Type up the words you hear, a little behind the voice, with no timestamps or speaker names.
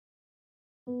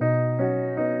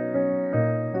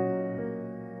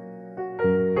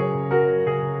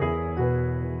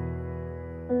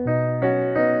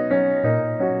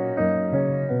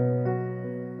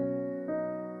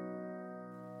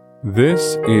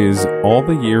This is All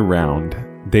the Year Round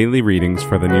Daily Readings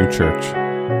for the New Church.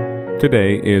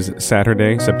 Today is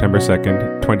Saturday, September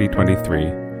 2nd,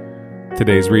 2023.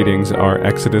 Today's readings are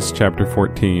Exodus chapter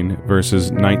 14,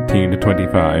 verses 19 to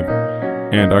 25,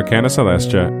 and Arcana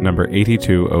Celestia, number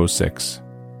 8206.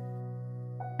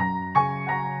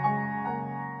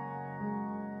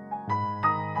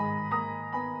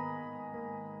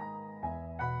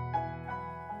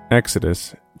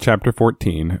 Exodus chapter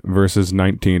 14, verses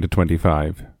 19 to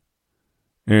 25.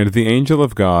 And the angel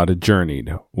of God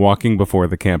journeyed, walking before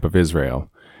the camp of Israel,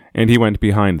 and he went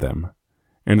behind them.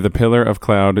 And the pillar of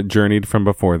cloud journeyed from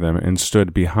before them and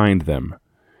stood behind them.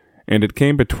 And it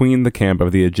came between the camp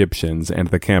of the Egyptians and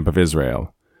the camp of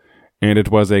Israel. And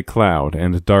it was a cloud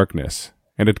and darkness,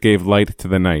 and it gave light to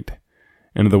the night,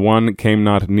 and the one came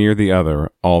not near the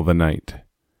other all the night.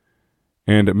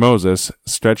 And Moses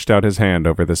stretched out his hand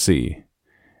over the sea.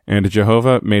 And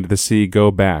Jehovah made the sea go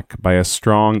back by a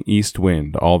strong east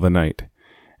wind all the night,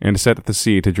 and set the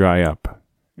sea to dry up,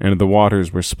 and the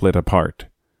waters were split apart.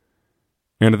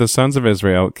 And the sons of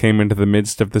Israel came into the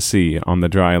midst of the sea on the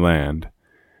dry land,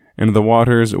 and the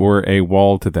waters were a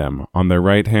wall to them on their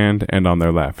right hand and on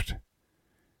their left.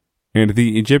 And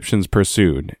the Egyptians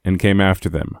pursued, and came after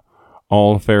them,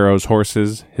 all Pharaoh's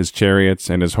horses, his chariots,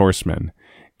 and his horsemen,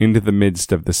 into the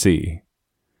midst of the sea.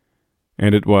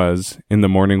 And it was, in the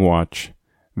morning watch,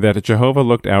 that Jehovah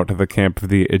looked out of the camp of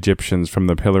the Egyptians from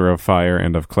the pillar of fire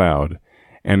and of cloud,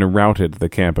 and routed the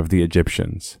camp of the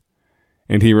Egyptians.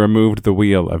 And he removed the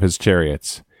wheel of his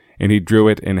chariots, and he drew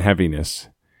it in heaviness.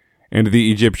 And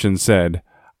the Egyptians said,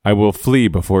 I will flee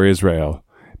before Israel,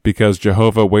 because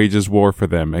Jehovah wages war for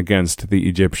them against the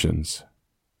Egyptians.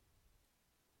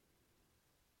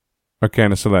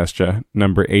 Arcana Celestia,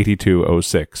 number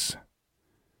 8206.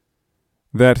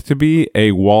 That to be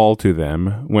a wall to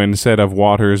them, when said of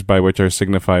waters by which are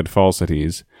signified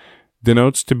falsities,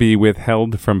 denotes to be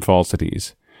withheld from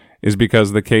falsities, is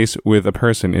because the case with a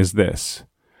person is this: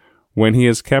 when he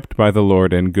is kept by the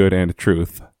Lord in good and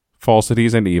truth,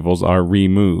 falsities and evils are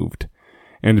removed,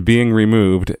 and being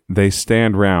removed, they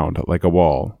stand round like a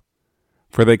wall.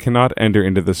 For they cannot enter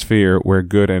into the sphere where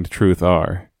good and truth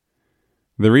are.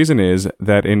 The reason is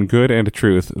that in good and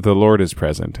truth the Lord is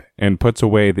present, and puts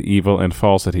away the evil and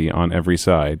falsity on every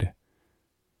side.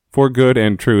 For good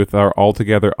and truth are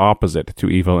altogether opposite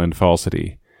to evil and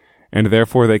falsity, and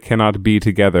therefore they cannot be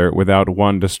together without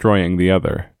one destroying the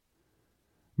other.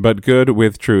 But good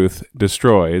with truth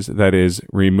destroys, that is,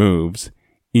 removes,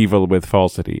 evil with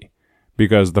falsity,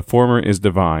 because the former is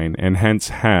divine and hence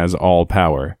has all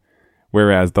power,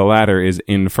 whereas the latter is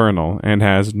infernal and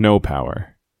has no power.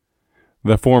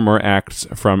 The former acts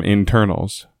from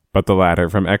internals, but the latter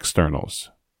from externals.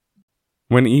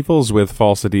 When evils with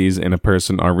falsities in a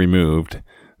person are removed,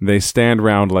 they stand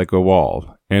round like a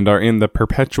wall, and are in the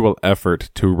perpetual effort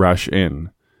to rush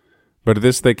in. But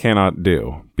this they cannot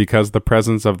do, because the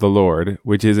presence of the Lord,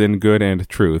 which is in good and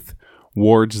truth,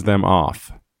 wards them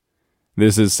off.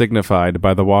 This is signified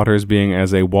by the waters being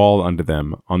as a wall unto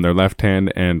them, on their left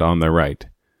hand and on their right.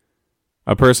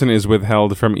 A person is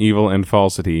withheld from evil and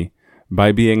falsity, by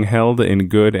being held in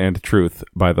good and truth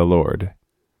by the Lord.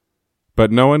 But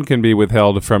no one can be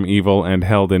withheld from evil and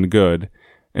held in good,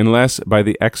 unless by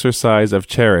the exercise of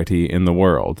charity in the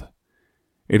world.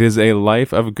 It is a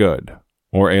life of good,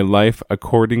 or a life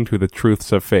according to the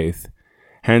truths of faith,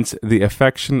 hence the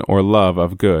affection or love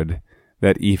of good,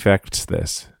 that effects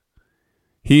this.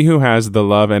 He who has the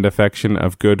love and affection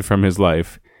of good from his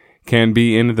life can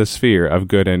be in the sphere of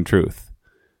good and truth,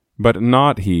 but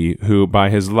not he who by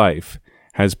his life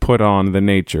has put on the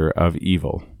nature of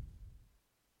evil.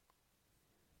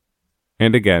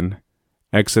 And again,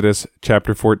 Exodus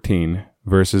chapter 14,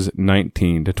 verses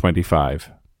 19 to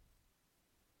 25.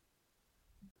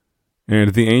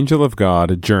 And the angel of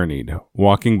God journeyed,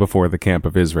 walking before the camp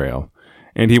of Israel,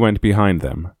 and he went behind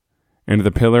them. And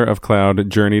the pillar of cloud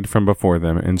journeyed from before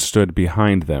them and stood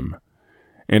behind them.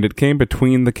 And it came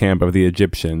between the camp of the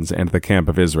Egyptians and the camp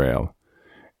of Israel.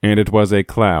 And it was a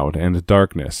cloud and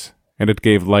darkness, and it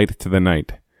gave light to the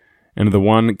night, and the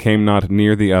one came not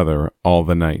near the other all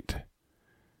the night.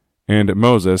 And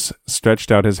Moses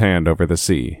stretched out his hand over the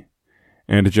sea.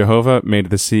 And Jehovah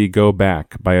made the sea go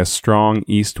back by a strong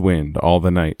east wind all the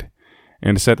night,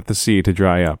 and set the sea to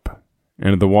dry up,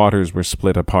 and the waters were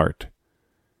split apart.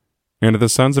 And the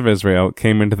sons of Israel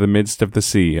came into the midst of the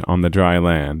sea on the dry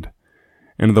land,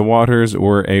 and the waters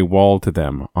were a wall to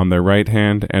them on their right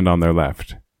hand and on their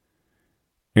left.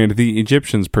 And the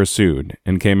Egyptians pursued,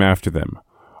 and came after them,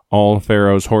 all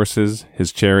Pharaoh's horses,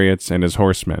 his chariots, and his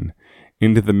horsemen,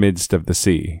 into the midst of the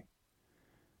sea.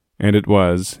 And it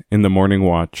was, in the morning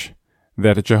watch,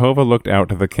 that Jehovah looked out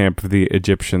to the camp of the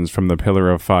Egyptians from the pillar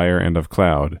of fire and of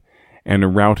cloud,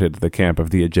 and routed the camp of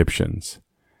the Egyptians.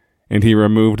 And he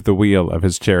removed the wheel of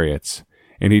his chariots,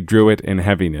 and he drew it in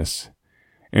heaviness.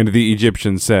 And the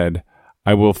Egyptians said,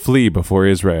 I will flee before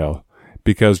Israel,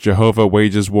 because Jehovah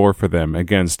wages war for them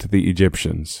against the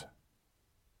Egyptians.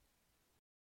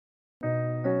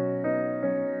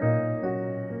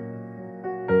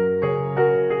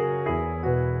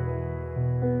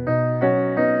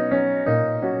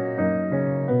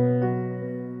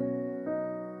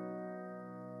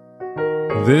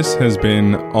 This has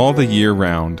been All the Year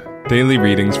Round, Daily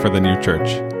Readings for the New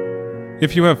Church.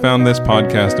 If you have found this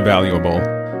podcast valuable,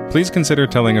 please consider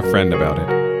telling a friend about it.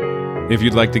 If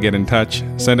you'd like to get in touch,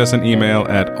 send us an email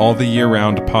at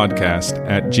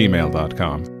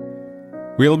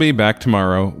alltheyearroundpodcast@gmail.com. We'll be back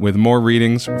tomorrow with more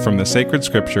readings from the sacred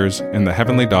scriptures and the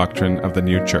heavenly doctrine of the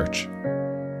New Church.